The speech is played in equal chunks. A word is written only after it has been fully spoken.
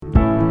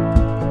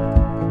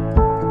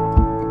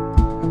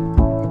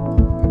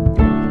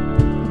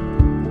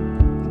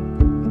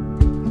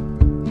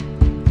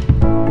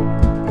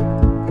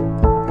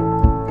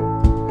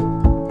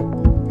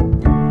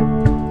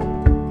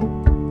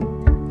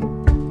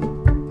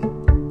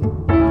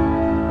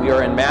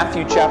are in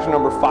Matthew chapter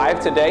number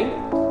 5 today,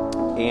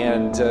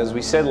 and as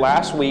we said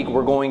last week,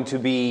 we're going to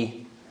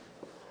be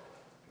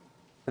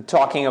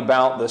talking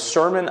about the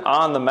Sermon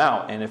on the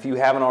Mount. And if you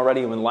haven't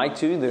already and would like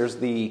to, there's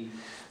the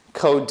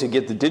code to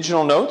get the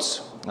digital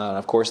notes.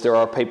 Of course, there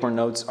are paper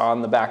notes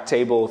on the back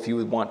table if you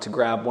would want to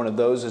grab one of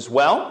those as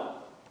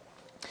well.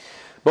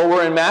 But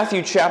we're in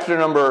Matthew chapter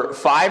number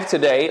 5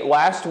 today.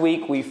 Last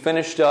week we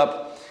finished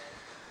up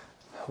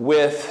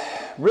with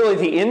really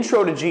the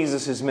intro to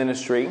Jesus'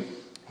 ministry.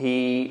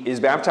 He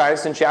is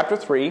baptized in chapter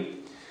 3,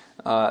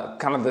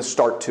 kind of the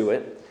start to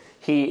it.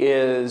 He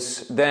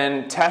is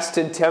then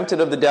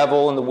tempted of the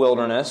devil in the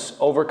wilderness,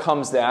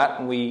 overcomes that,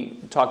 and we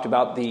talked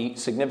about the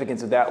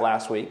significance of that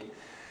last week.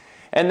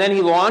 And then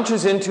he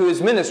launches into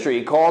his ministry.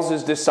 He calls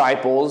his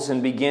disciples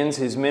and begins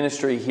his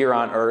ministry here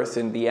on earth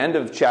in the end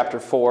of chapter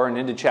 4 and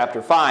into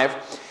chapter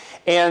 5.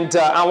 And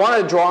I want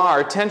to draw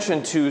our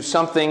attention to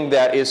something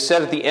that is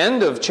said at the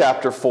end of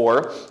chapter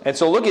 4. And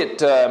so look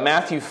at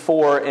Matthew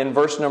 4 and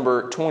verse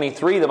number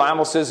 23. The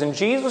Bible says, "And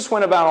Jesus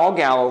went about all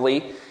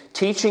Galilee,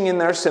 teaching in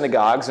their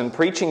synagogues and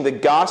preaching the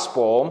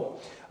gospel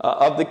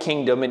of the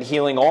kingdom and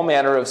healing all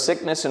manner of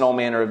sickness and all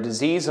manner of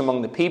disease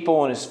among the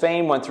people. And his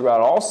fame went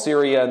throughout all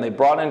Syria, and they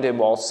brought unto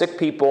him all sick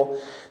people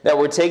that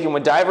were taken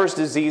with divers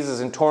diseases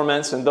and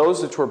torments, and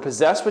those which were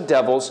possessed with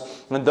devils,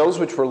 and those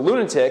which were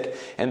lunatic,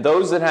 and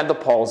those that had the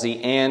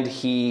palsy, and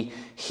he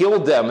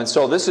healed them." And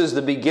so this is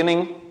the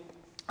beginning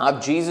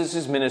of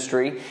Jesus'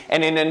 ministry.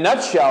 And in a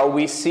nutshell,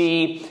 we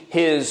see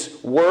his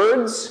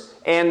words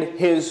and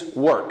his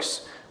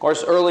works. Of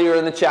course, earlier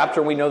in the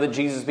chapter, we know that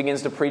Jesus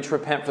begins to preach,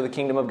 "Repent, for the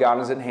kingdom of God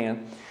is at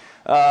hand."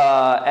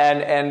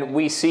 And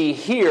we see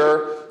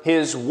here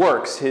his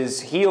works,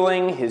 his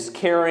healing, his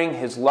caring,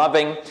 his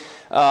loving.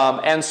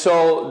 And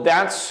so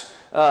that's,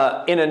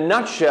 in a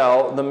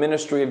nutshell, the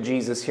ministry of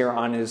Jesus here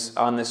on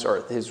this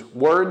earth, his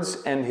words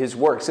and his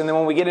works. And then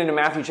when we get into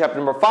Matthew chapter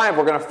number 5,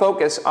 we're going to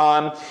focus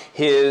on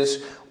his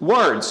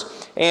words.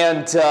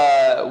 And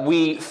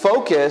we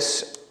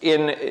focus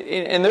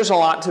and there's a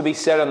lot to be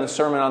said on the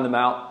Sermon on the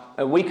Mount.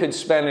 We could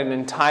spend an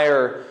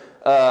entire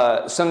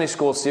Sunday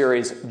school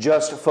series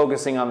just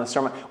focusing on the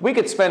sermon. We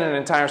could spend an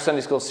entire Sunday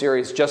school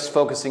series just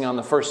focusing on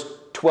the first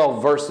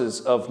 12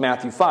 verses of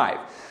Matthew 5.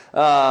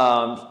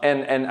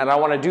 And I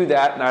want to do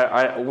that,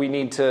 and we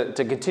need to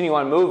continue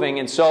on moving.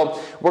 And so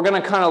we're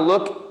going to kind of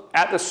look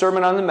at the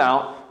Sermon on the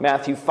Mount,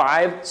 Matthew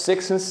 5,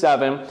 6, and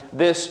 7.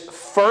 This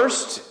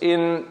first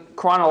in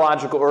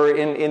chronological, or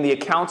in the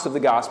accounts of the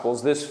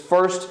Gospels, this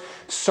first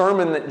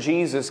sermon that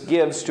Jesus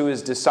gives to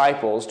his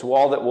disciples, to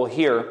all that will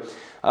hear.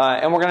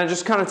 And we're going to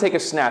just kind of take a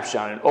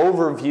snapshot, an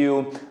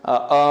overview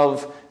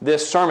of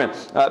this sermon.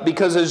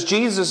 Because as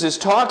Jesus is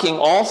talking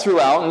all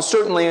throughout, and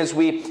certainly as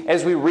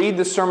we read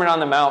the Sermon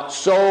on the Mount,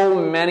 so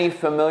many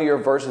familiar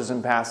verses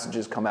and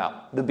passages come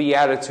out. The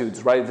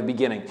Beatitudes right at the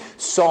beginning,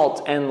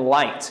 salt and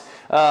light.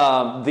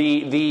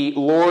 The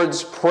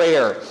Lord's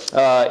Prayer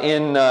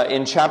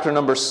in chapter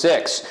number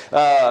 6,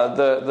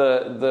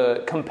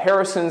 the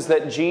comparisons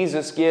that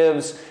Jesus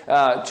gives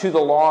to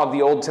the law of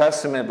the Old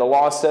Testament. The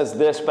law says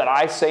this, but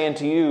I say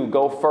unto you,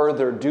 go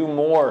further, do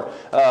more,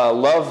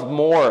 love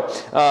more.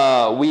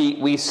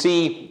 We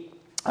see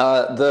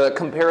the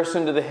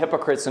comparison to the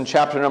hypocrites in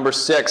chapter number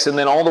 6, and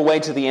then all the way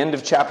to the end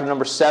of chapter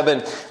number 7,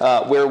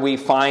 where we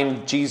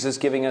find Jesus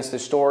giving us the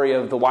story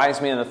of the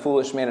wise man and the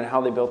foolish man and how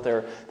they built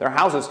their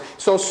houses.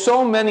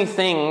 So many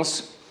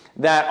things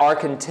that are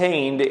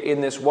contained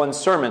in this one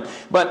sermon.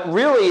 But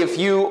really, if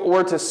you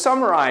were to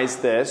summarize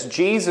this,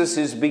 Jesus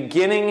is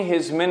beginning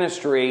his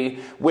ministry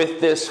with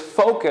this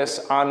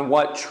focus on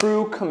what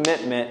true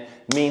commitment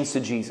means to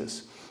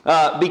Jesus.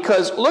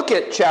 Because look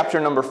at chapter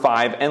number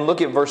 5 and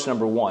look at verse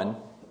number 1.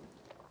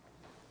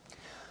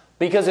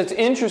 Because it's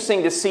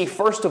interesting to see,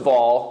 first of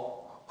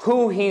all,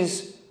 who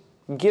he's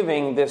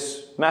giving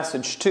this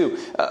message to.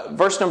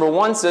 Verse number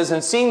 1 says,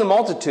 "And seeing the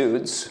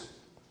multitudes,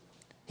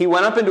 he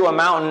went up into a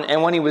mountain,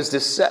 and when he was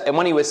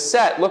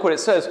set, look what it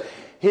says,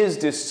 his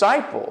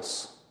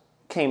disciples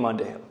came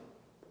unto him."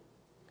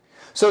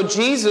 So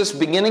Jesus,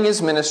 beginning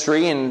his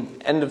ministry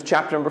in end of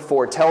chapter number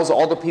 4, tells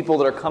all the people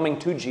that are coming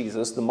to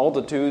Jesus, the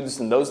multitudes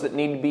and those that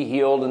need to be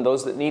healed and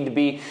those that need to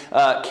be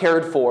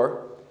cared for.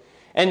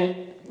 And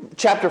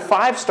chapter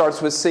 5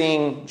 starts with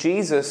seeing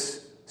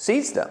Jesus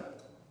sees them,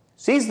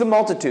 sees the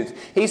multitudes.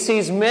 He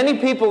sees many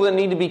people that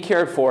need to be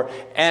cared for,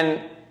 and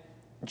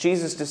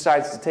Jesus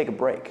decides to take a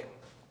break.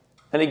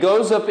 And he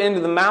goes up into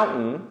the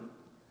mountain,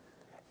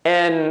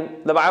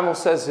 and the Bible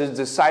says his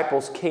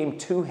disciples came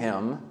to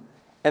him,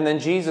 and then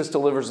Jesus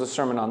delivers the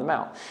Sermon on the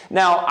Mount.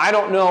 Now, I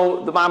don't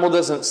know, the Bible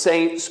doesn't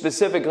say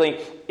specifically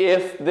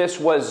if this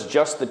was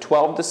just the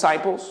 12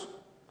 disciples,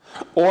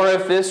 or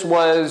if this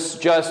was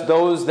just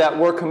those that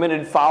were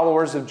committed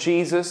followers of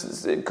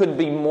Jesus. It could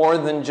be more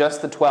than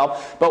just the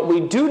 12. But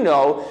we do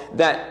know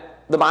that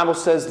the Bible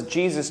says that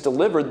Jesus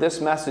delivered this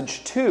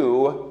message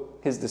to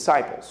his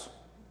disciples.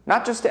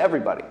 Not just to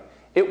everybody.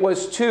 It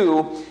was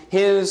to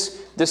his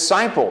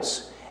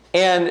disciples.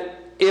 And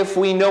if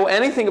we know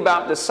anything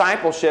about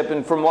discipleship,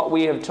 and from what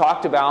we have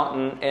talked about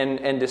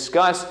and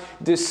discussed,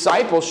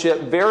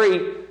 discipleship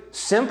very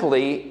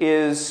simply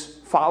is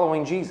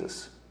following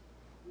Jesus.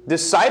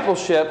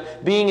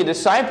 Discipleship, being a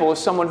disciple, is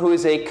someone who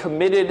is a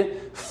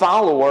committed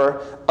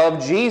follower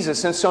of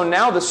Jesus. And so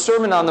now the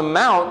Sermon on the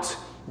Mount,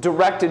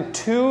 directed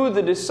to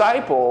the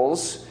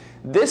disciples,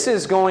 this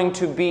is going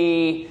to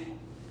be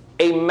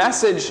a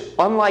message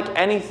unlike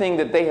anything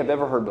that they have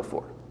ever heard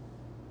before.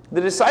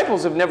 The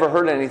disciples have never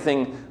heard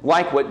anything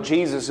like what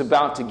Jesus is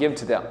about to give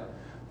to them.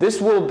 This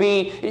will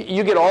be,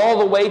 you get all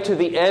the way to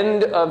the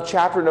end of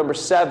chapter number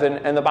 7,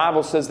 and the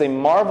Bible says they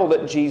marveled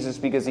at Jesus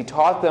because he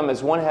taught them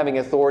as one having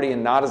authority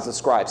and not as the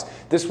scribes.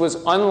 This was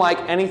unlike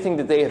anything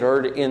that they had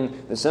heard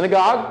in the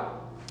synagogue.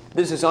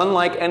 This is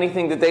unlike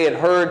anything that they had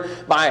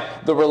heard by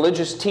the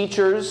religious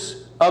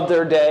teachers of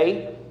their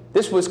day.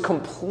 This was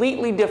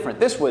completely different.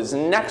 This was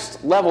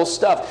next level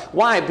stuff.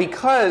 Why?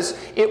 Because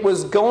it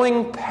was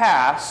going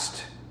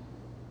past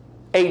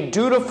a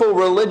dutiful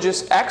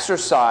religious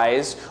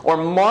exercise or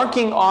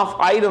marking off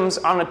items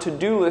on a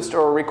to-do list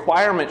or a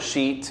requirement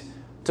sheet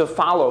to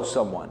follow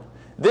someone.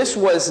 This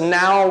was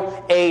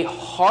now a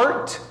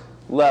heart-level,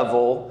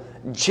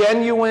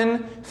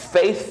 genuine,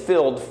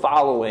 faith-filled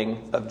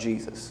following of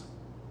Jesus.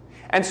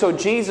 And so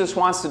Jesus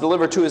wants to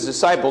deliver to his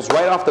disciples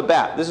right off the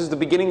bat. This is the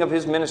beginning of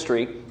his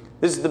ministry.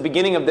 This is the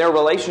beginning of their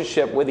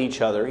relationship with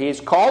each other. He's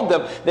called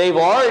them. They've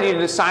already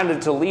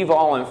decided to leave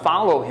all and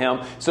follow him.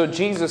 So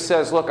Jesus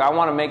says, look, I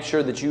want to make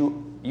sure that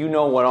you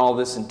know what all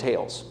this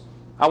entails.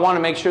 I want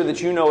to make sure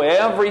that you know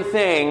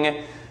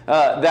everything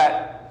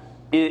that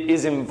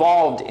is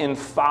involved in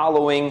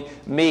following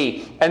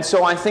me. And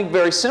so I think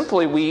very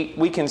simply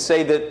we can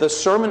say that the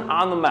Sermon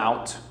on the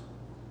Mount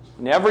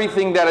and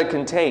everything that it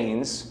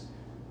contains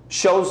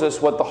shows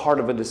us what the heart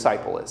of a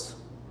disciple is.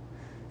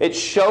 It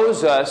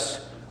shows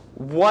us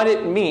what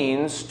it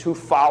means to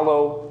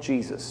follow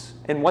Jesus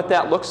and what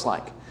that looks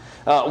like.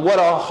 What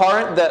a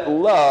heart that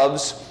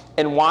loves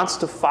and wants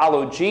to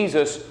follow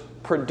Jesus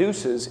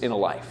produces in a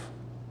life.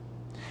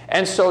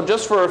 And so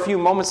just for a few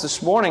moments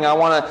this morning, I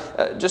want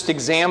to just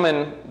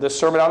examine the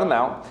Sermon on the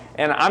Mount.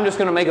 And I'm just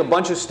going to make a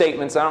bunch of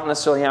statements. I don't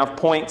necessarily have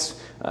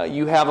points.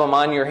 You have them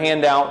on your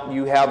handout.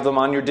 You have them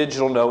on your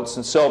digital notes.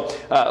 And so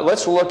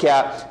let's look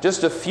at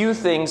just a few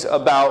things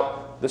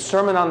about the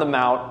Sermon on the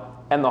Mount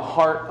and the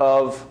heart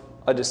of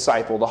a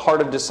disciple, the heart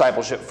of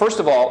discipleship. First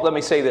of all, let me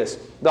say this.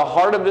 The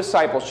heart of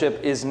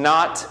discipleship is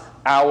not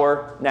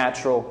our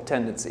natural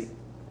tendency.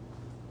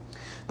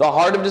 The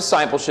heart of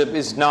discipleship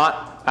is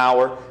not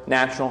our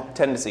natural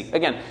tendency.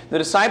 Again, the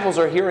disciples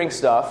are hearing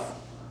stuff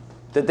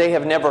that they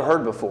have never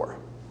heard before.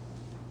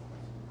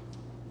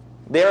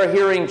 They are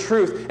hearing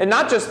truth, and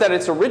not just that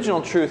it's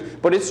original truth,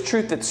 but it's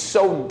truth that's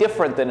so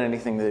different than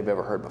anything that they've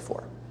ever heard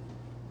before.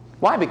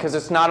 Why? Because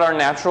it's not our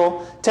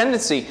natural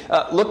tendency.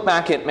 Look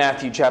back at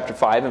Matthew chapter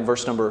 5 and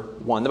verse number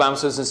 1. The Bible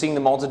says, and seeing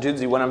the multitudes,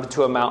 he went up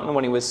to a mountain.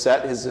 When he was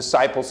set, his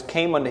disciples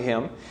came unto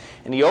him,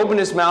 and he opened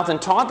his mouth and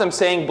taught them,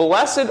 saying,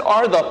 Blessed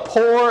are the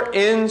poor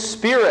in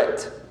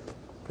spirit,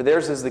 for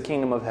theirs is the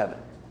kingdom of heaven.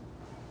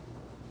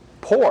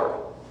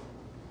 Poor.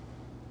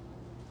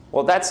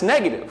 Well, that's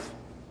negative.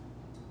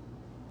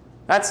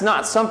 That's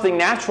not something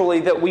naturally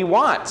that we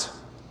want.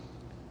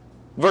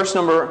 Verse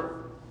number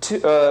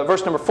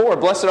 4,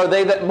 blessed are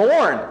they that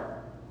mourn.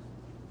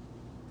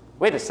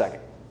 Wait a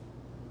second.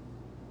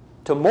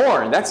 To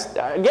mourn, that's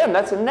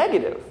a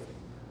negative.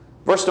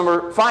 Verse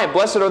number 5,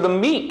 blessed are the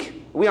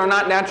meek. We are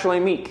not naturally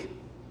meek.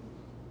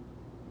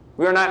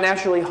 We are not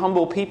naturally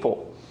humble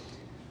people.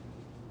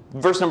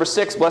 Verse number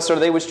 6, blessed are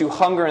they which do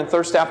hunger and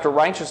thirst after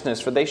righteousness,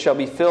 for they shall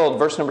be filled.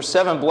 Verse number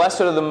 7,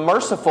 blessed are the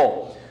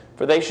merciful,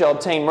 for they shall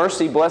obtain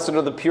mercy. Blessed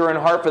are the pure in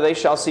heart, for they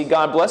shall see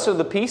God. Blessed are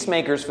the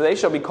peacemakers, for they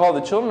shall be called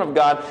the children of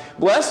God.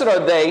 Blessed are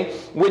they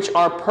which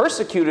are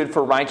persecuted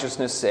for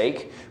righteousness'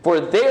 sake, for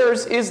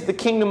theirs is the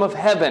kingdom of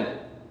heaven.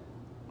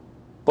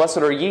 Blessed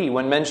are ye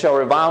when men shall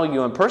revile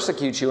you and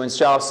persecute you, and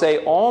shall say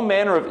all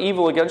manner of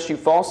evil against you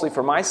falsely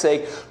for my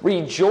sake.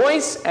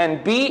 Rejoice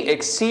and be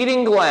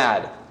exceeding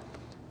glad,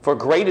 for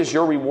great is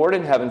your reward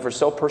in heaven, for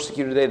so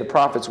persecuted they the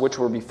prophets which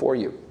were before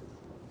you.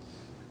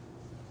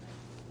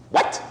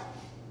 What?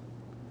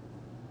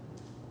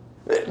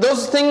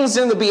 Those things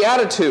in the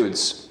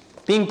Beatitudes,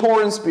 being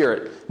poor in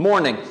spirit,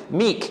 mourning,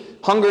 meek,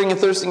 hungering and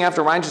thirsting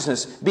after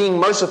righteousness, being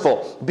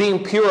merciful,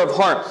 being pure of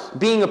heart,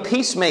 being a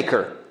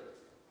peacemaker,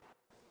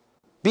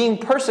 being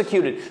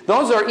persecuted.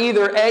 Those are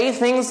either A,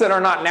 things that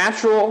are not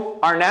natural,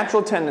 our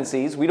natural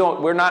tendencies,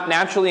 we're not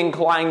naturally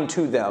inclined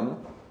to them,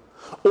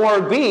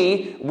 or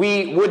B,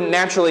 we wouldn't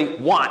naturally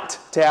want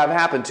to have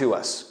happen to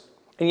us.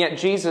 And yet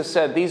Jesus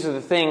said, these are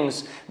the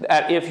things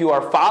that if you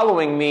are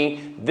following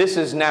me, this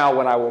is now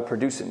what I will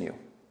produce in you.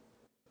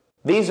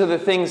 These are the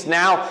things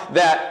now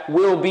that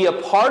will be a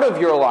part of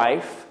your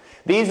life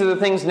These are the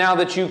things now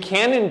that you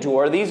can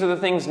endure. These are the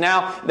things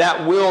now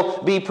that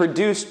will be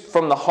produced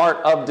from the heart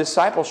of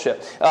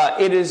discipleship.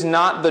 It is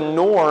not the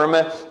norm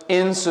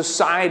in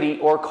society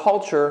or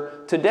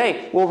culture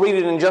today. We'll read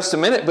it in just a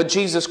minute, but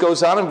Jesus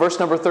goes on in verse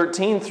number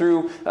 13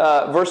 through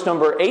verse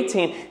number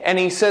 18, and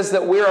he says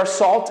that we are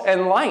salt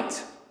and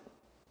light.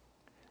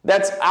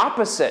 That's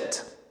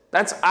opposite.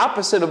 That's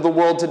opposite of the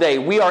world today.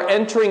 We are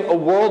entering a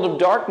world of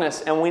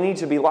darkness, and we need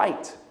to be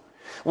light.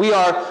 We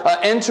are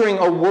entering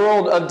a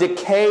world of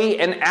decay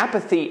and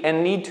apathy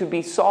and need to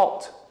be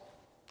salt.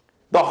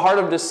 The heart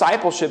of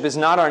discipleship is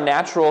not our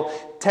natural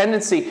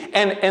tendency.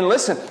 And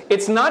listen,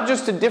 it's not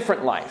just a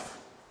different life.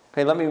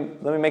 Okay, let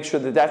me make sure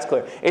that that's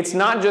clear. It's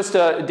not just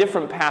a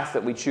different path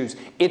that we choose.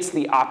 It's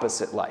the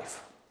opposite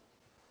life.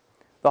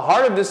 The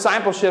heart of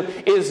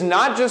discipleship is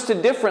not just a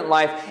different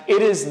life,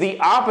 it is the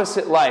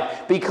opposite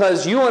life.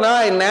 Because you and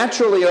I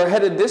naturally are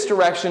headed this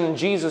direction, and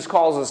Jesus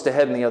calls us to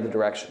head in the other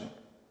direction.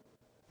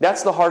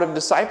 That's the heart of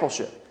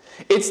discipleship.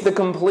 It's the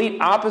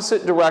complete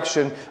opposite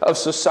direction of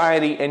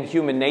society and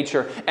human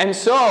nature. And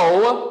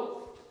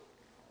so,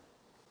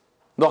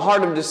 the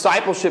heart of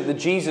discipleship that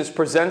Jesus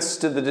presents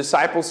to the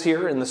disciples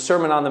here in the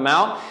Sermon on the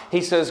Mount, he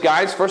says,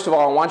 guys, first of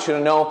all, I want you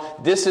to know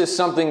this is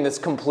something that's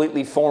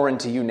completely foreign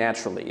to you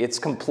naturally. It's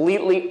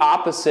completely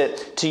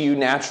opposite to you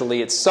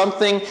naturally. It's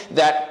something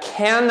that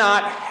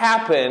cannot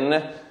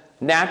happen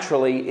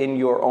naturally in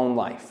your own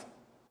life.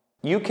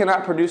 You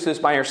cannot produce this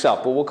by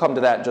yourself, but we'll come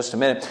to that in just a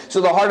minute.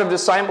 So the heart of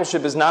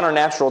discipleship is not our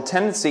natural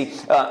tendency.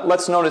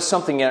 Let's notice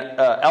something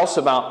else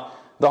about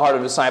the heart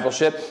of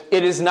discipleship.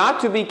 It is not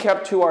to be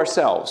kept to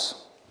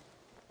ourselves.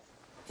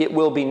 It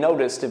will be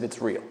noticed if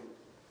it's real.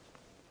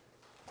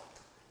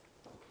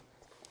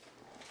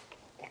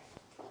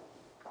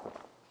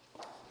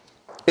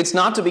 It's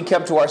not to be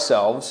kept to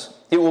ourselves.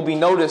 It will be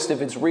noticed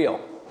if it's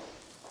real.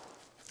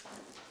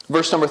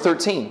 Verse number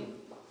 13.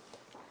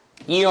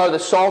 Ye are the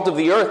salt of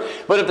the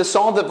earth, but if the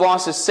salt have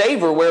lost its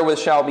savor, wherewith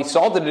shall it be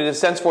salted? It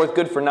is henceforth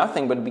good for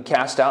nothing, but to be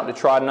cast out and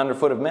trodden under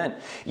foot of men.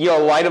 Ye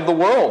are light of the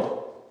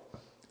world.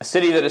 A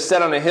city that is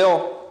set on a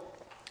hill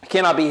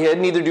cannot be hid,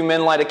 neither do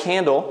men light a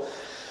candle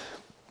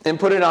and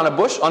put it on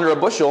under a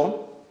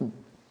bushel,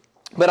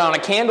 but on a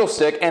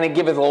candlestick, and it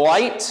giveth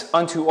light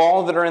unto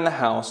all that are in the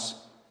house.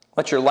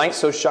 Let your light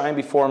so shine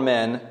before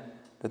men,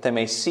 that they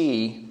may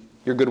see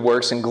your good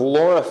works and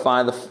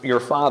glorify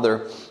your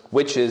Father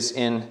which is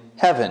in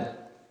heaven.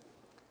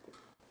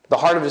 The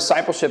heart of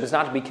discipleship is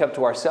not to be kept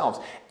to ourselves.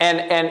 And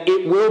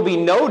it will be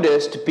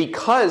noticed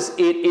because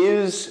it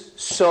is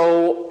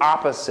so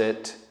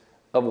opposite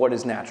of what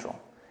is natural.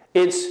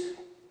 It's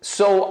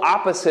so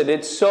opposite.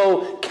 It's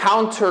so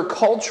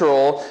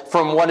countercultural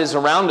from what is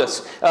around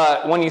us.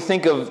 When you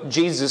think of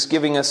Jesus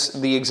giving us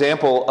the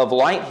example of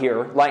light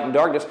here, light and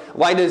darkness,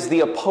 light is the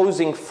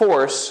opposing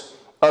force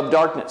of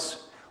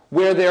darkness.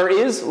 Where there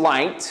is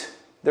light,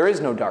 there is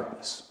no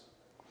darkness.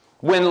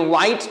 When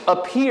light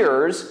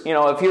appears,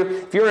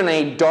 if you're in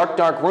a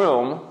dark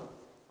room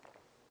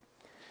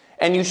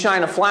and you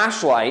shine a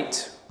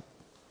flashlight,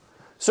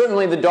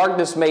 certainly the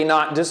darkness may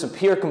not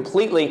disappear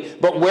completely,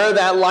 but where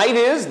that light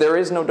is, there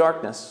is no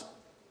darkness.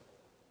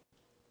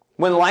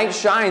 When light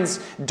shines,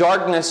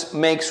 darkness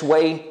makes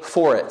way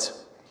for it.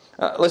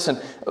 Listen,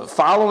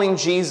 following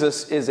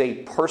Jesus is a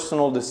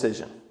personal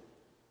decision.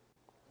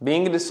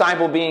 Being a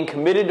disciple, being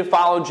committed to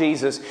follow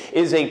Jesus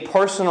is a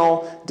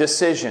personal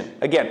decision.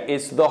 Again,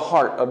 it's the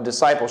heart of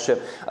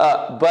discipleship,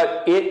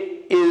 but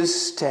it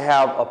is to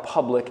have a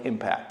public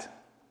impact.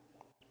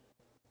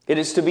 It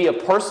is to be a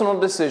personal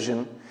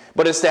decision,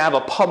 but it's to have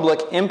a public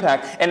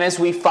impact. And as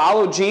we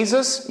follow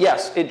Jesus,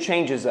 yes, it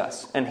changes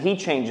us, and He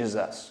changes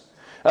us.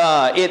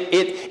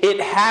 It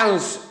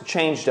has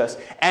changed us.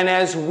 And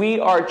as we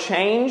are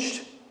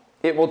changed,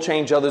 it will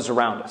change others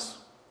around us.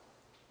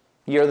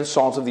 You're the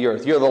salt of the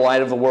earth. You're the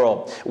light of the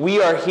world.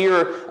 We are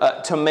here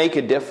to make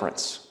a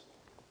difference.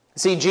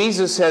 See,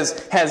 Jesus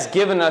has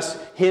given us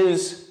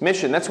His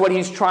mission. That's what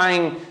He's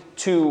trying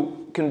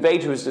to convey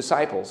to His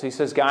disciples. He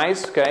says,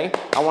 guys, okay,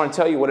 I want to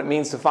tell you what it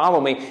means to follow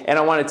me, and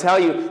I want to tell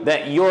you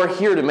that you're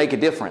here to make a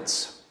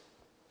difference.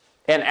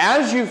 And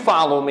as you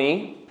follow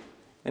me,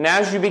 and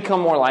as you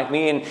become more like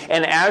me,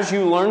 and as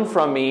you learn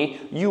from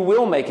me, you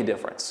will make a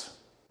difference.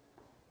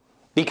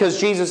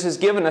 Because Jesus has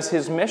given us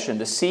His mission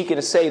to seek and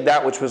to save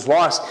that which was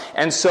lost.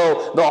 And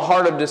so the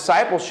heart of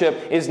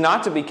discipleship is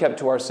not to be kept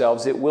to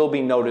ourselves. It will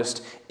be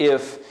noticed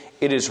if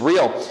it is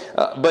real.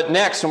 But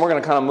next, and we're going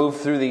to kind of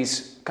move through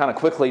these kind of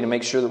quickly to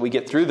make sure that we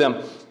get through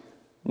them.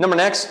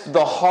 Next,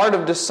 the heart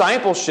of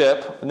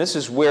discipleship, and this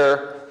is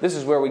where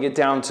we get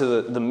down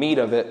to the meat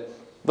of it.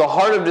 The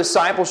heart of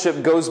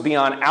discipleship goes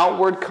beyond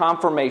outward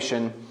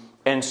confirmation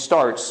and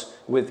starts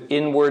with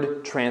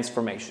inward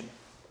transformation.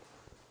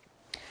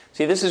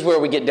 See, this is where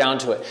we get down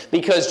to it.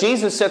 Because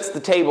Jesus sets the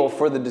table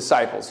for the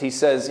disciples. He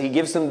says, He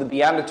gives them the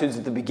Beatitudes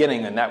at the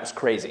beginning, and that was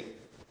crazy.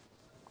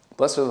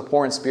 Blessed are the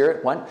poor in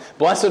spirit. What?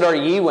 Blessed are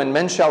ye when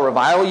men shall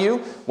revile you.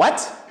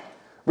 What?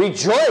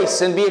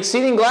 Rejoice and be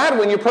exceeding glad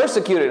when you're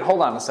persecuted.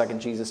 Hold on a second,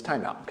 Jesus.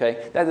 Time out,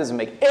 okay? That doesn't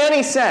make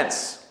any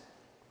sense.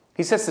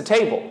 He sets the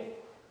table.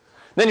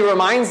 Then he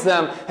reminds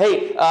them,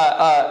 hey,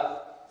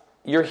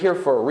 you're here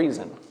for a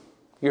reason.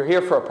 You're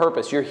here for a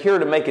purpose. You're here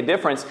to make a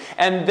difference.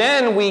 And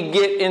then we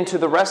get into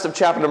the rest of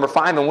chapter number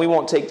 5, and we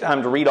won't take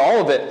time to read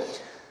all of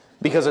it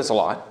because it's a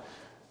lot.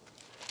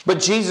 But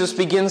Jesus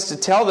begins to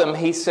tell them,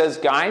 he says,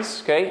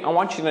 guys, okay, I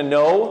want you to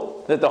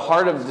know that the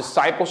heart of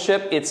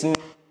discipleship,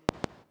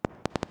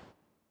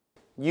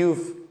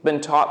 you've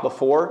been taught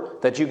before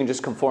that you can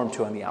just conform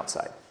to on the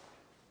outside.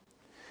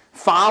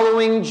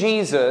 Following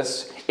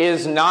Jesus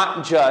is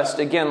not just,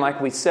 again,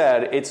 like we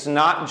said, it's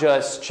not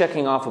just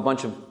checking off a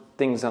bunch of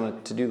things on a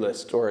to-do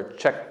list or a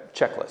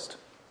checklist.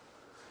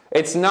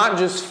 It's not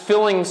just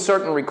filling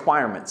certain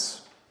requirements.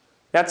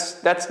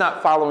 That's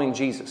not following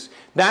Jesus.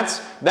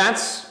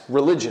 That's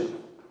religion.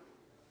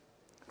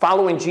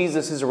 Following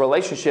Jesus is a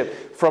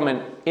relationship from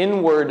an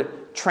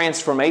inward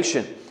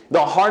transformation.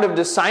 The heart of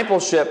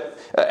discipleship,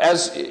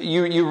 as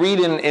you read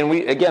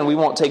and we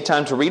won't take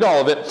time to read all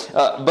of it,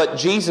 but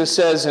Jesus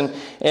says, and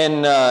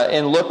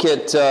look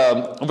at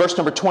verse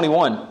number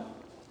 21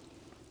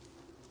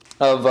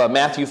 of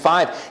Matthew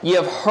 5. Ye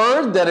have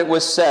heard that it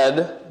was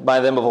said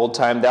by them of old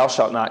time, thou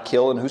shalt not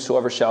kill, and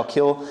whosoever shall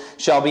kill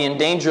shall be in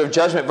danger of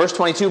judgment. Verse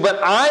 22, but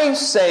I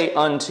say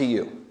unto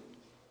you.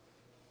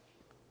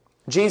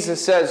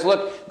 Jesus says,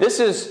 look,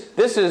 this is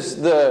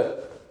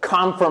the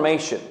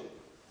confirmation.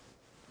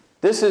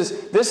 This is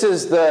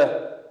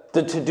the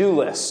to-do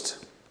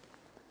list.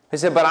 He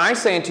said, but I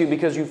say unto you,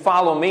 because you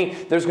follow me,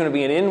 there's going to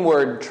be an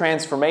inward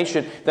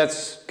transformation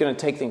that's going to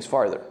take things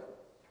farther.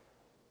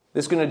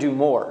 It's going to do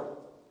more.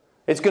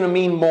 It's going to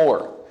mean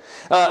more.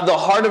 The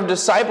heart of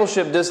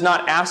discipleship does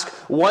not ask,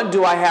 what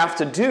do I have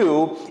to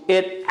do?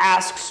 It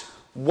asks,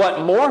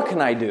 what more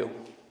can I do?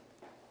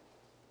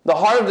 The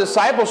heart of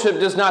discipleship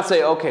does not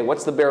say, okay,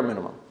 what's the bare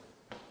minimum?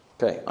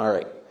 Okay, all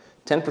right.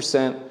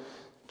 10%,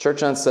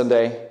 church on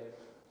Sunday,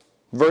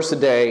 verse a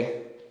day,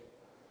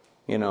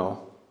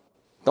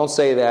 don't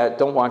say that,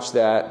 don't watch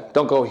that,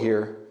 don't go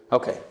here.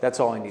 Okay, that's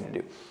all I need to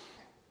do.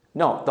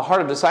 No, the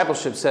heart of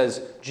discipleship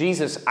says,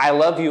 Jesus, I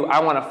love you,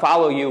 I want to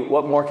follow you,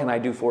 what more can I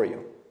do for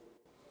you?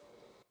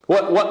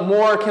 What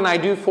more can I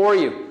do for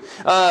you?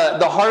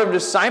 The heart of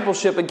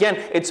discipleship, again,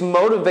 it's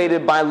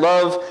motivated by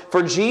love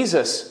for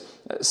Jesus.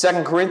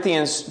 2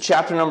 Corinthians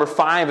chapter number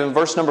 5 and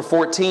verse number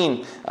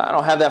 14. I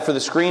don't have that for the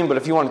screen, but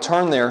if you want to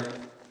turn there.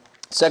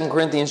 2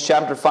 Corinthians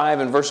chapter 5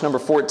 and verse number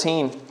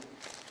 14.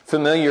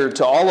 Familiar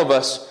to all of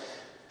us.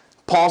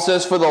 Paul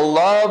says, for the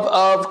love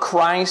of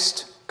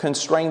Christ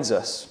constrains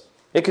us.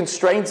 It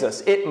constrains us.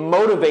 It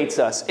motivates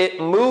us. It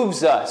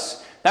moves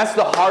us. That's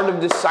the heart of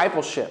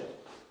discipleship.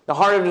 The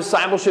heart of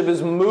discipleship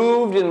is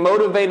moved and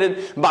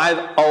motivated by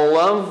a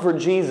love for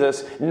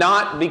Jesus,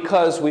 not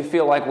because we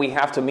feel like we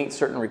have to meet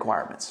certain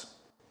requirements.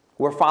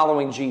 We're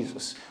following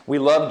Jesus. We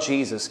love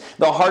Jesus.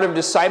 The heart of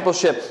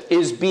discipleship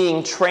is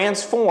being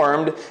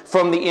transformed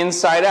from the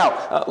inside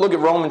out. Look at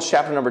Romans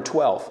chapter number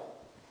 12.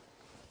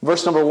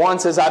 Verse number 1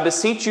 says, I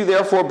beseech you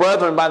therefore,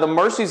 brethren, by the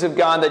mercies of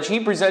God, that ye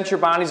present your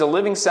bodies a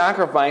living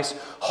sacrifice,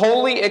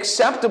 wholly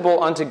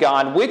acceptable unto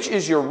God, which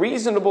is your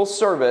reasonable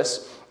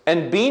service,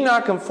 and be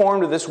not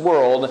conformed to this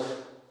world,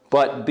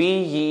 but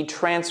be ye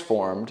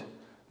transformed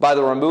by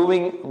the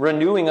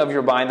renewing of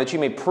your mind, that ye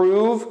may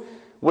prove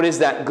what is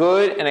that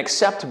good and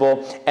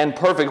acceptable and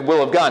perfect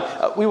will of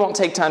God. We won't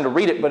take time to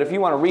read it, but if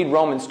you want to read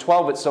Romans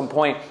 12 at some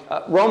point,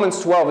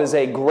 Romans 12 is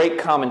a great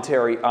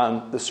commentary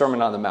on the Sermon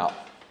on the Mount.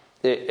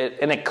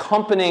 An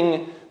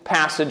accompanying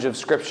passage of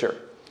Scripture.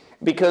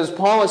 Because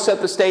Paul has set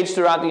the stage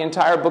throughout the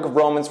entire book of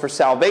Romans for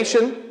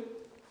salvation.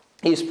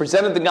 He's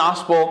presented the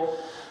gospel.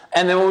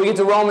 And then when we get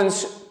to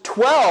Romans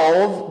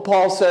 12,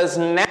 Paul says,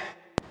 now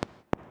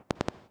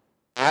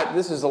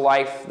this is a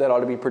life that ought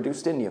to be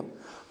produced in you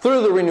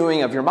through the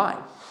renewing of your mind.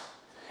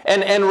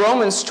 And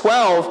Romans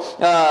 12,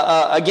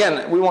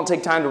 again, we won't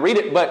take time to read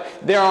it, but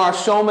there are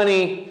so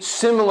many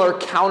similar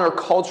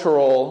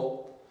countercultural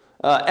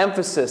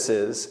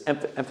emphasis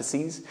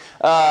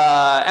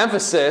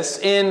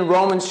in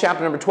Romans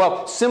chapter number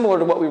 12, similar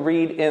to what we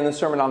read in the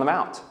Sermon on the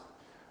Mount.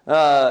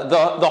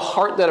 The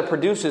heart that it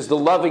produces, the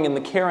loving and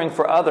the caring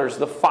for others,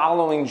 the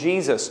following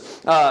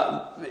Jesus.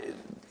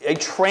 A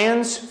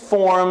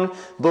transformed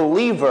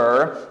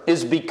believer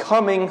is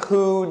becoming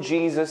who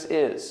Jesus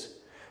is.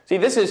 See,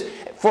 this is,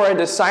 for a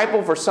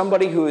disciple, for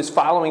somebody who is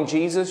following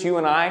Jesus, you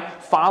and I,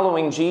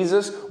 following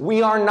Jesus,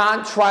 we are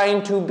not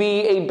trying to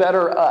be a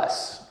better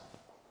us.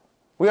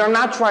 We are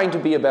not trying to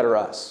be a better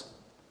us.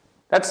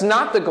 That's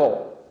not the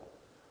goal.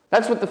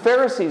 That's what the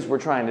Pharisees were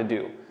trying to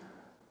do.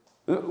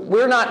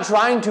 We're not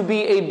trying to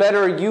be a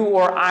better you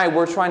or I.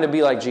 We're trying to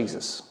be like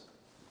Jesus.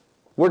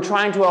 We're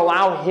trying to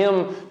allow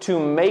Him to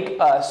make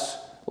us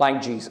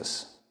like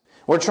Jesus.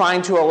 We're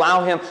trying to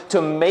allow Him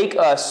to make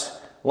us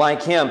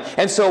like Him.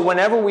 And so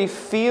whenever we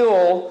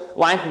feel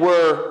like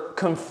we're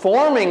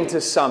conforming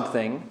to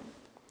something,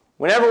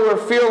 whenever we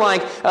feel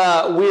like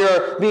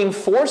we're being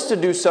forced to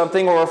do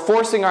something or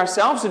forcing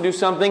ourselves to do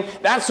something,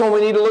 that's when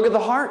we need to look at the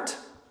heart.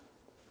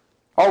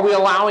 Are we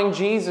allowing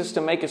Jesus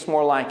to make us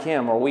more like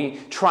Him? Or are we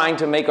trying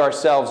to make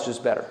ourselves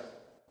just better?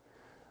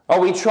 Are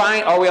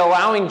we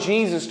allowing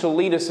Jesus to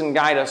lead us and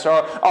guide us? Or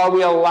are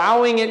we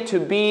allowing it to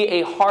be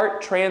a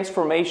heart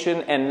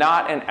transformation and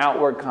not an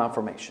outward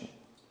confirmation?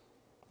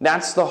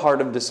 That's the heart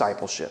of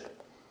discipleship.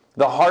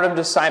 The heart of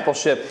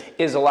discipleship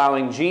is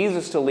allowing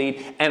Jesus to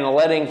lead and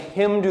letting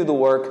Him do the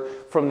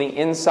work from the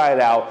inside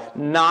out,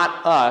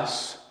 not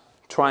us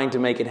trying to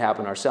make it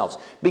happen ourselves.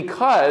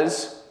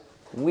 Because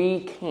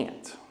we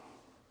can't.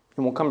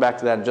 And we'll come back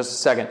to that in just a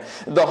second.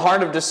 The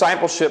heart of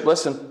discipleship,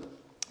 listen,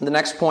 the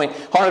next point,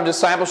 heart of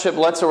discipleship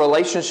lets a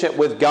relationship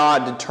with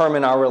God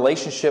determine our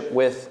relationship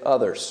with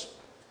others.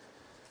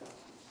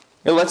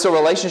 It lets a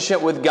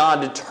relationship with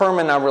God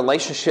determine our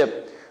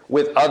relationship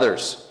with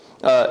others.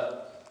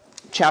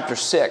 Chapter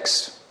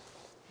 6,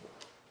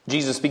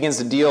 Jesus begins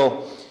to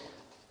deal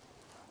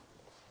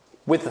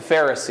with the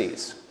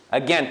Pharisees.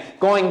 Again,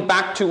 going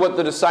back to what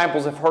the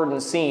disciples have heard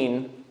and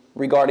seen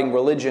regarding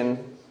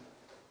religion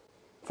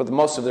for the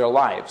most of their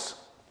lives.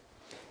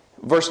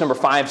 Verse number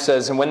 5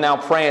 says, "And when thou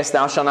prayest,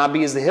 thou shalt not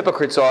be as the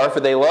hypocrites are, for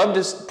they love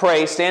to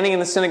pray, standing in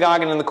the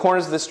synagogue and in the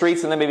corners of the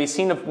streets, and they may be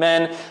seen of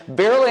men.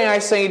 Verily I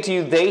say to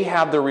you, they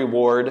have the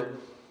reward.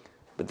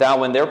 But thou,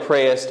 when thou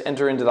prayest,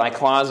 enter into thy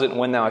closet, and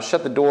when thou hast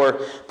shut the door,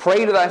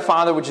 pray to thy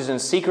Father which is in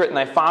secret, and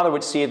thy Father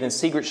which seeth in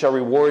secret shall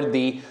reward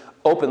thee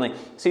openly."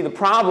 See, the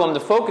problem, the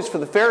focus for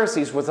the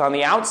Pharisees was on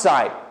the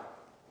outside.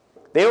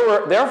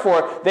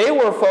 Therefore, they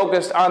were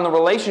focused on the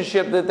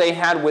relationship that they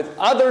had with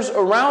others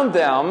around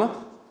them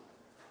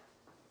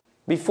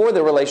before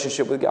their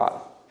relationship with God.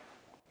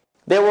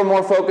 They were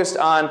more focused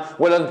on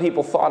what other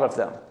people thought of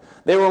them.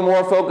 They were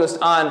more focused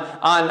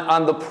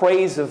on the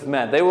praise of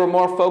men. They were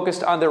more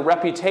focused on their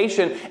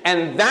reputation,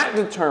 and that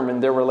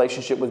determined their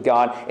relationship with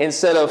God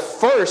instead of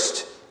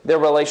first their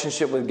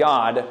relationship with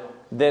God,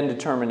 then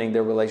determining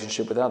their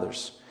relationship with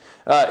others.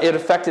 It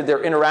affected their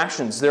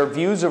interactions, their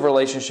views of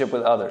relationship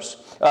with others.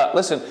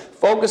 Listen,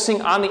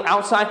 focusing on the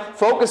outside,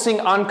 focusing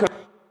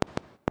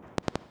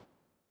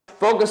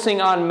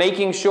on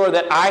making sure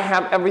that I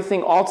have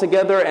everything all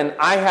together and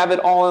I have it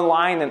all in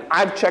line and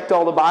I've checked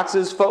all the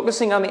boxes.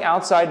 Focusing on the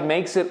outside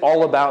makes it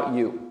all about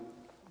you.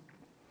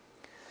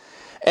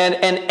 And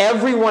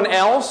everyone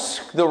else,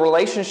 the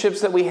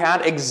relationships that we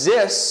had,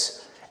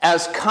 exists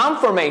as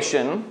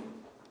confirmation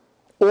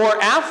or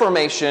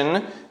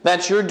affirmation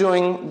that you're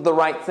doing the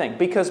right thing.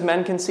 Because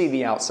men can see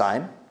the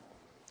outside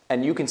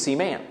and you can see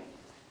man.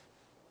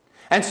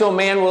 And so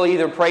man will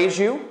either praise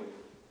you,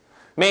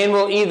 man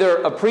will either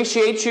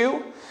appreciate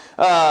you,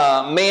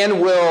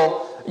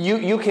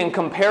 you can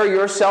compare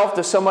yourself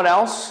to someone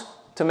else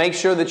to make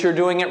sure that you're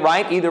doing it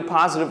right, either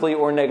positively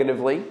or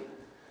negatively.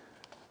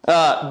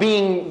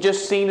 Being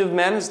just seen of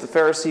men as the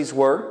Pharisees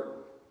were.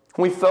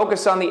 When we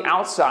focus on the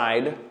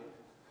outside,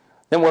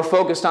 then we're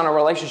focused on our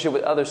relationship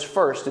with others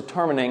first,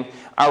 determining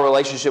our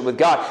relationship with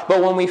God.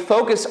 But when we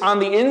focus on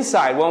the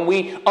inside, when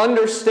we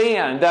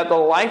understand that the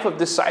life of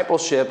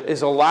discipleship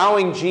is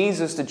allowing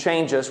Jesus to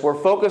change us, we're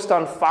focused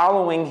on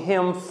following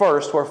Him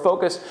first, we're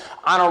focused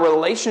on our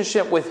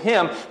relationship with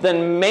Him,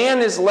 then man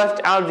is left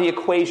out of the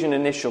equation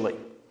initially.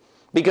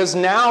 Because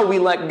now we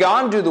let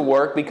God do the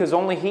work because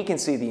only He can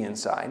see the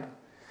inside.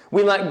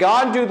 We let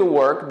God do the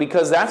work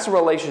because that's the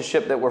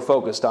relationship that we're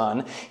focused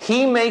on.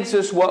 He makes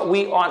us what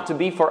we ought to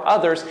be for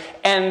others.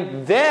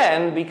 And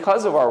then,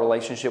 because of our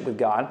relationship with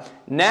God,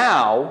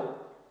 now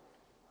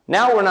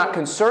we're not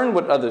concerned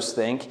what others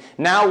think.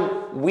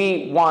 Now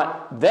we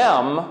want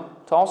them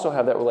to also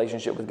have that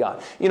relationship with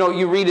God. You know,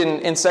 you read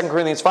in 2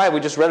 Corinthians 5, we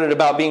just read it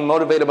about being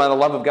motivated by the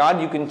love of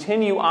God. You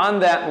continue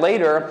on that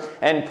later,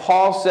 and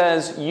Paul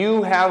says,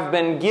 you have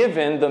been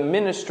given the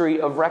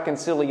ministry of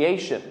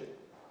reconciliation.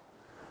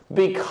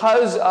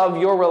 Because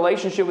of your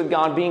relationship with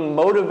God being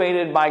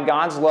motivated by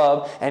God's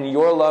love and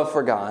your love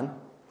for God,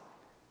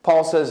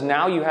 Paul says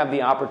now you have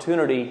the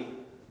opportunity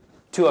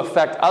to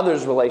affect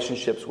others'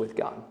 relationships with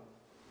God.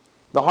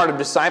 The heart of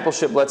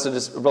discipleship lets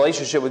a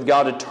relationship with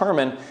God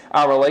determine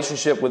our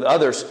relationship with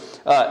others.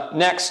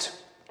 Next,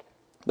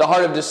 the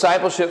heart of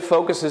discipleship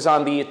focuses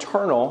on the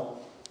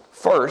eternal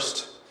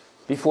first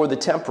before the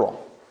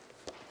temporal.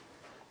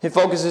 It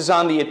focuses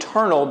on the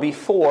eternal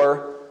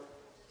before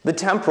the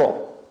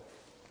temporal.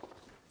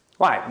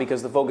 Why?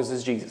 Because the focus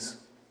is Jesus.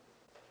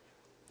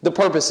 The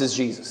purpose is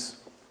Jesus.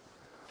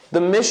 The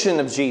mission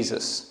of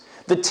Jesus.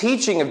 The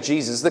teaching of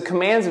Jesus. The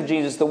commands of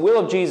Jesus. The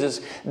will of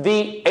Jesus.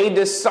 A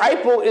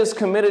disciple is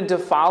committed to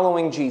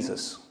following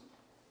Jesus.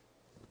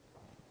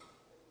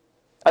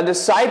 A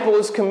disciple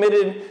is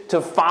committed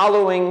to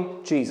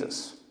following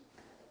Jesus.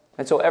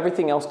 And so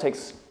everything else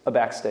takes a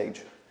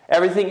backstage.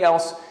 Everything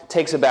else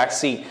takes a back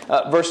seat.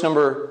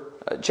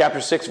 Chapter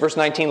 6, verse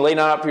 19, lay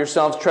not up for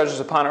yourselves treasures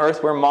upon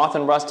earth, where moth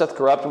and rust doth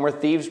corrupt, and where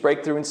thieves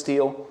break through and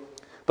steal.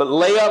 But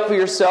lay up for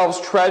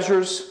yourselves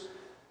treasures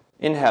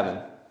in heaven,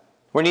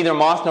 where neither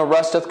moth nor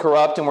rust doth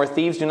corrupt, and where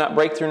thieves do not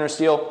break through nor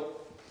steal.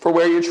 For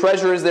where your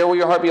treasure is, there will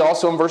your heart be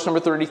also. In verse number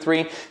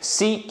 33,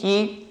 seek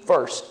ye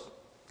first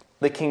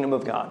the kingdom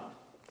of God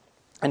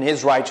and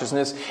His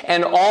righteousness,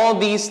 and all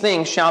these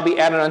things shall be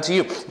added unto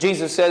you.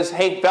 Jesus says,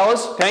 hey,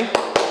 fellas, okay?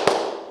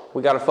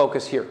 We got to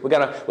focus here. We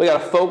got to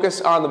focus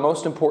on the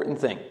most important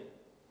thing.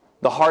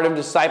 The heart of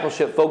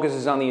discipleship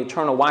focuses on the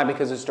eternal. Why?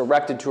 Because it's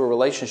directed to a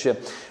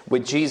relationship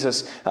with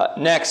Jesus.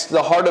 Next,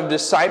 the heart of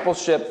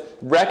discipleship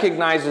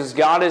recognizes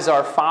God as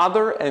our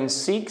Father and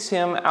seeks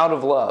Him out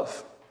of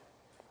love.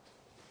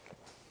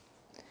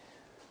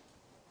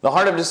 The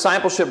heart of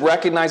discipleship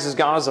recognizes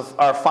God as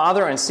our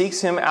Father and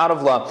seeks Him out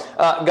of love.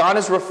 God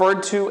is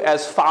referred to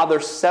as Father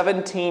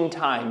 17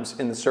 times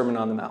in the Sermon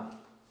on the Mount.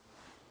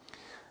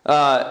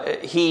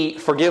 He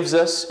forgives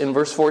us in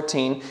verse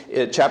 14,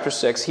 chapter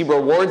 6. He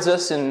rewards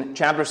us in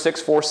chapter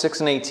 6, 4, 6,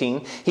 and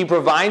 18. He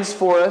provides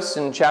for us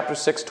in chapter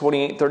 6,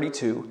 28,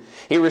 32.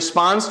 He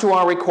responds to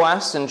our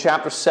requests in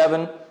chapter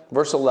 7,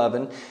 verse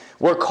 11.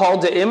 We're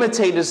called to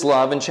imitate His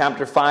love in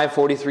chapter 5,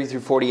 43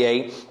 through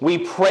 48. We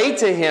pray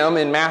to Him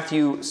in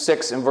Matthew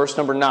 6 and verse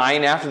number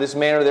 9. After this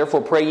manner,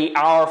 therefore, pray ye,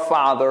 Our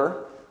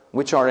Father,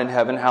 which art in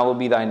heaven, hallowed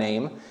be thy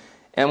name.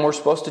 And we're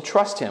supposed to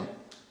trust Him.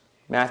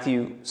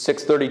 Matthew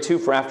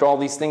 6:32, for after all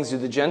these things do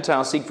the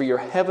Gentiles seek, for your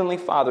heavenly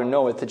Father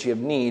knoweth that ye have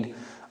need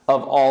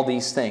of all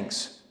these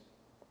things.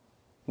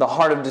 The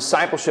heart of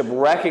discipleship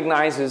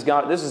recognizes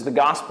God. This is the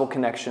gospel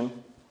connection.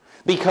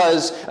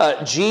 Because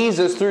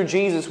through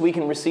Jesus, we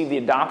can receive the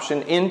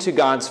adoption into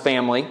God's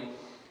family.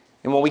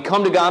 And when we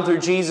come to God through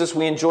Jesus,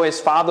 we enjoy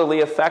His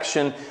fatherly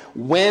affection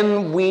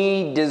when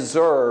we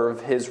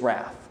deserve His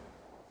wrath.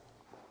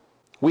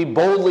 We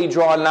boldly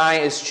draw nigh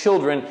as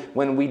children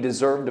when we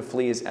deserve to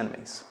flee as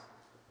enemies.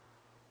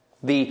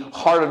 The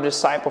heart of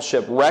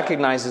discipleship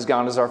recognizes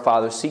God as our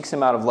Father, seeks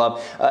Him out of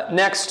love.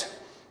 Next,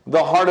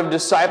 the heart of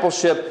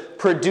discipleship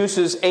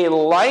produces a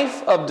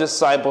life of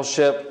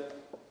discipleship,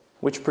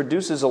 which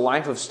produces a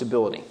life of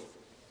stability.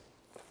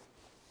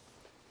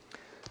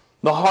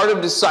 The heart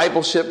of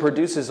discipleship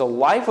produces a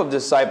life of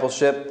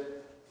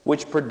discipleship,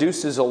 which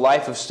produces a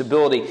life of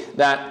stability.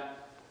 That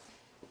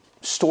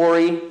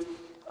story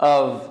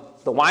of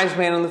the wise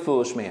man and the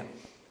foolish man.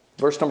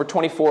 Verse number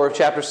 24 of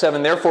chapter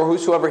 7, therefore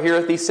whosoever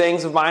heareth these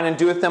sayings of mine and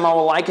doeth them, I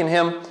will liken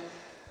him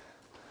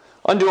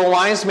unto a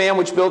wise man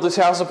which built his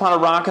house upon a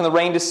rock, and the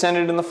rain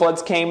descended, and the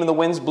floods came, and the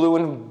winds blew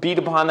and beat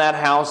upon that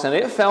house, and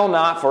it fell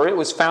not, for it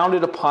was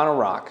founded upon a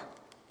rock.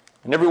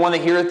 And every one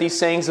that heareth these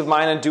sayings of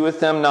mine and doeth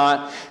them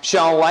not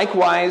shall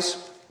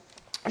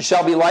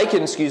be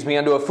likened,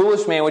 unto a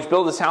foolish man which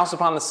built his house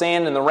upon the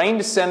sand, and the rain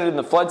descended, and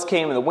the floods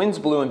came, and the winds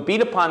blew and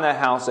beat upon that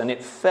house, and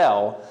it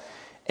fell,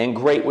 and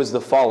great was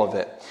the fall of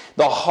it.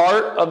 The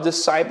heart of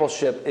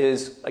discipleship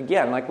is,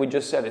 again, like we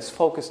just said, it's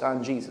focused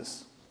on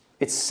Jesus.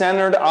 It's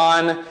centered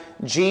on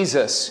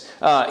Jesus.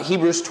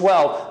 Hebrews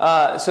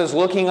 12 says,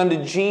 looking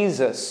unto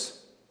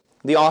Jesus,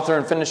 the author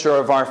and finisher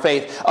of our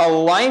faith. A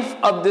life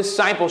of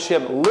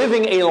discipleship,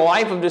 living a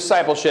life of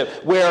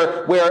discipleship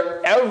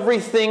where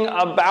everything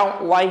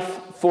about life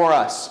for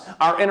us,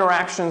 our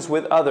interactions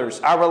with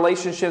others, our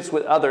relationships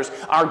with others,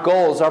 our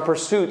goals, our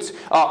pursuits,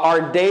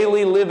 our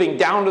daily living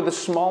down to the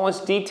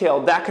smallest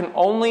detail, that can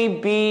only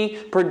be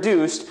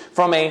produced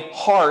from a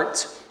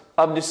heart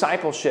of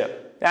discipleship.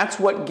 That's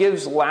what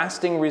gives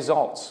lasting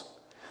results.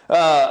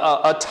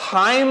 A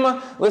time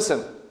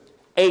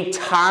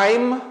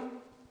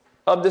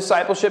of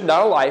discipleship,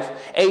 not a life,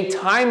 a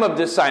time of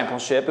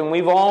discipleship, and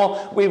we've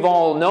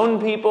all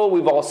known people,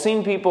 we've all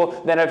seen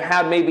people that have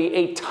had maybe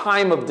a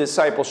time of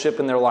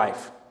discipleship in their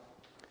life.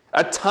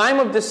 A time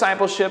of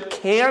discipleship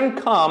can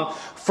come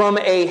from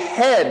a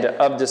head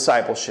of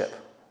discipleship.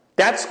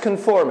 That's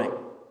conforming,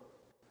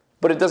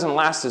 but it doesn't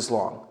last as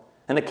long,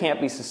 and it can't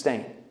be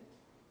sustained.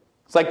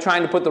 It's like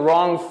trying to put the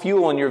wrong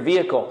fuel in your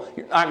vehicle.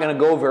 You're not going to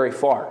go very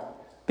far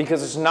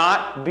because it's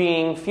not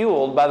being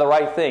fueled by the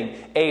right thing.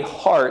 A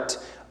heart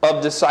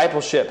of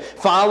discipleship.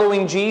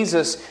 Following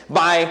Jesus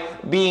by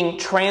being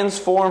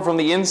transformed from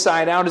the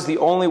inside out is the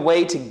only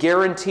way to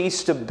guarantee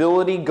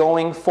stability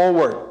going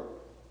forward.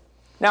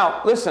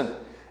 Now, listen,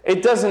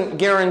 it doesn't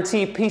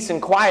guarantee peace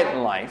and quiet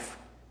in life.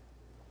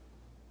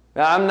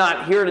 Now, I'm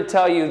not here to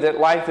tell you that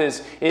life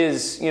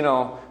is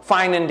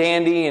fine and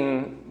dandy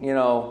and,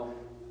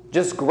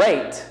 just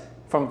great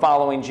from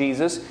following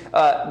Jesus.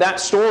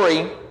 That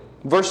story,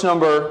 verse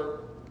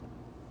number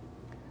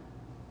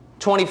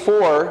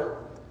 24,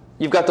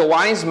 you've got the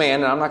wise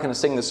man, and I'm not going to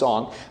sing the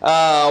song.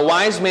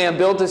 Wise man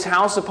built his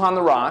house upon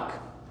the rock.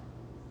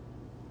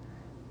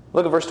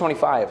 Look at verse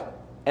 25.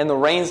 And the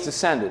rains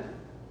descended,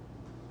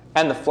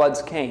 and the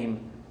floods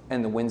came,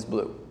 and the winds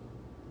blew.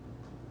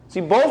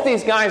 See, both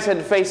these guys had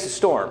to face the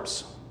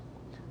storms.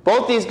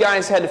 Both these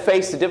guys had to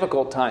face the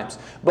difficult times.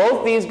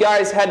 Both these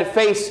guys had to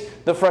face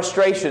the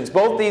frustrations.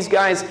 Both these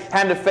guys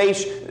had to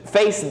face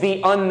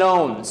the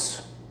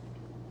unknowns.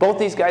 Both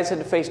these guys had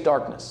to face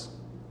darkness.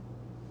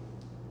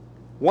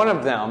 One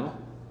of them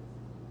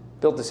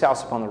built his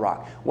house upon the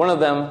rock. One of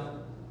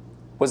them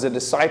was a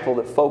disciple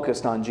that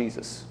focused on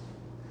Jesus.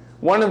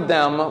 One of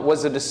them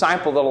was a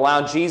disciple that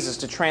allowed Jesus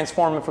to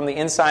transform him from the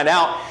inside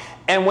out.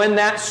 And when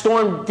that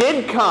storm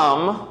did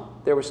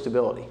come, there was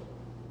stability.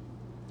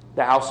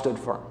 The house stood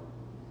firm.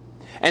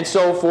 And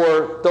so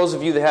for those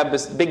of you that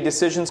have big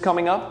decisions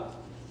coming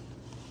up,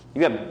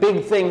 you have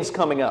big things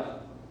coming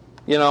up.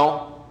 The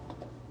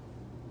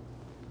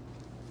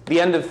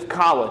end of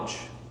college,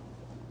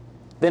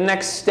 The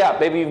next step,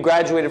 maybe you've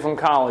graduated from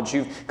college.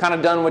 You've kind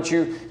of done what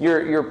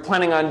you're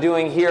planning on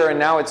doing here, and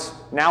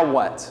now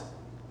what?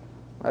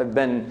 I've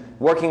been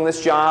working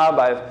this job.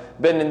 I've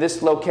been in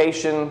this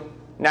location.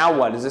 Now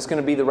what? Is this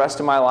going to be the rest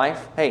of my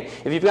life? Hey,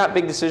 if you've got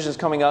big decisions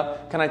coming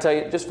up, can I tell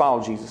you, just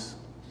follow Jesus.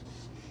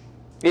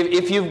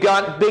 If you've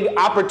got big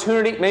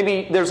opportunity,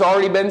 maybe there's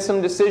already been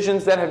some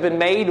decisions that have been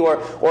made,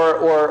 or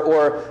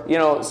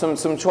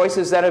some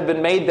choices that have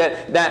been made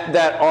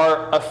that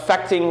are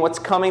affecting what's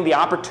coming, the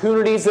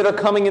opportunities that are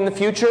coming in the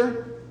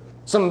future,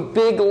 some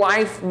big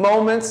life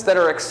moments that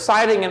are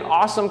exciting and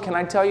awesome. Can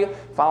I tell you,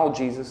 follow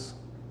Jesus.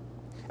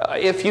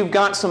 If you've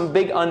got some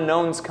big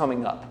unknowns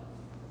coming up,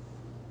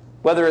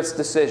 whether it's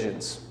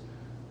decisions,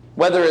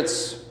 whether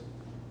it's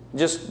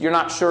just you're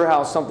not sure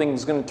how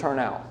something's going to turn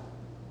out,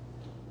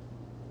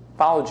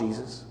 follow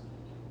Jesus.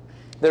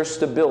 There's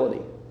stability.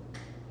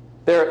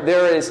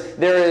 There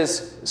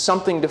is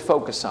something to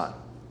focus on.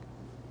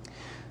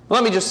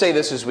 Let me just say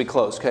this as we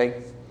close,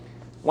 okay?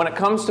 When it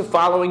comes to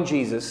following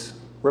Jesus,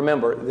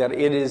 remember that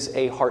it is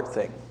a heart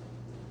thing.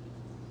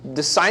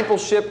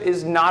 Discipleship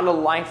is not a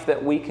life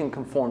that we can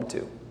conform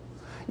to.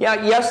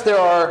 Yes, there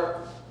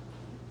are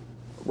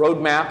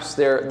roadmaps.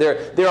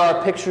 There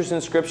are pictures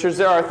in scriptures.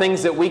 There are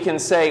things that we can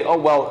say, oh,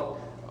 well,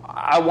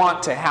 I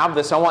want to have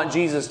this. I want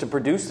Jesus to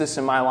produce this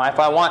in my life.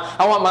 I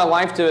want my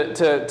life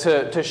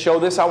to show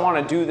this. I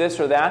want to do this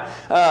or that.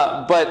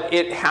 But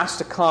it has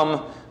to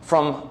come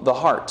from the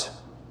heart.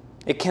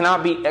 It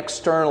cannot be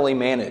externally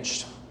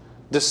managed.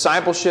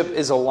 Discipleship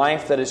is a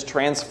life that is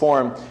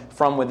transformed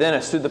from within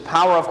us. Through the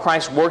power of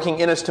Christ working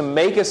in us to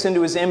make us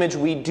into His image,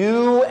 we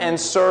do and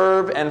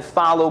serve and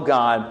follow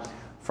God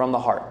from the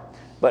heart.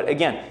 But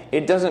again,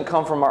 it doesn't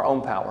come from our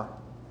own power.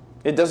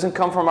 It doesn't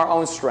come from our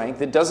own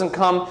strength. It doesn't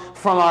come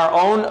from our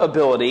own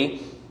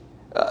ability.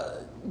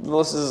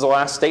 This is the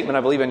last statement,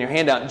 I believe, on your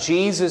handout.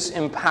 Jesus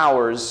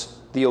empowers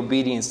the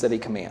obedience that He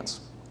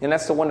commands. And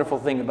that's the wonderful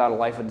thing about a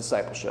life of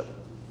discipleship.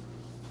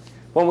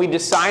 When we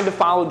decide to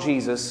follow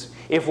Jesus,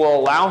 if we'll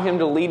allow Him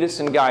to lead us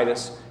and guide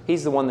us,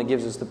 He's the one that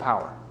gives us the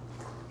power.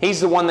 He's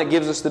the one that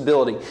gives us the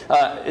ability.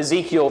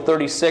 Ezekiel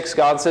 36,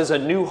 God says, "A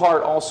new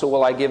heart also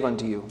will I give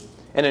unto you,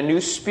 and a new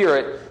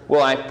spirit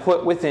will I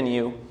put within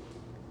you.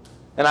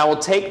 And I will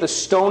take the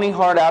stony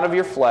heart out of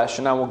your flesh,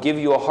 and I will give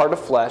you a heart of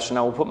flesh, and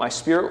I will put my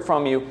spirit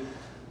from you,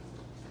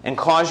 and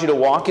cause you to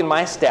walk in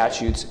my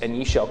statutes, and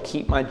ye shall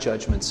keep my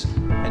judgments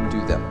and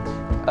do them."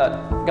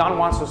 God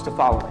wants us to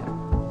follow Him.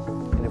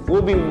 And if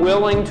we'll be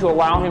willing to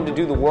allow Him to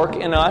do the work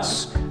in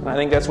us, and I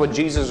think that's what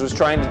Jesus was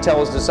trying to tell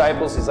His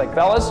disciples. He's like,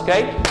 fellas,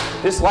 okay,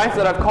 this life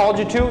that I've called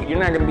you to, you're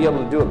not going to be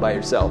able to do it by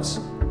yourselves.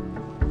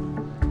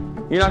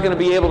 You're not going to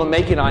be able to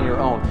make it on your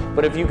own.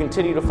 But if you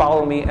continue to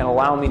follow me and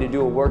allow me to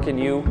do a work in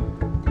you,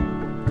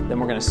 then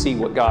we're going to see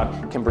what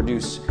God can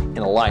produce in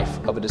a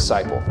life of a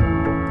disciple.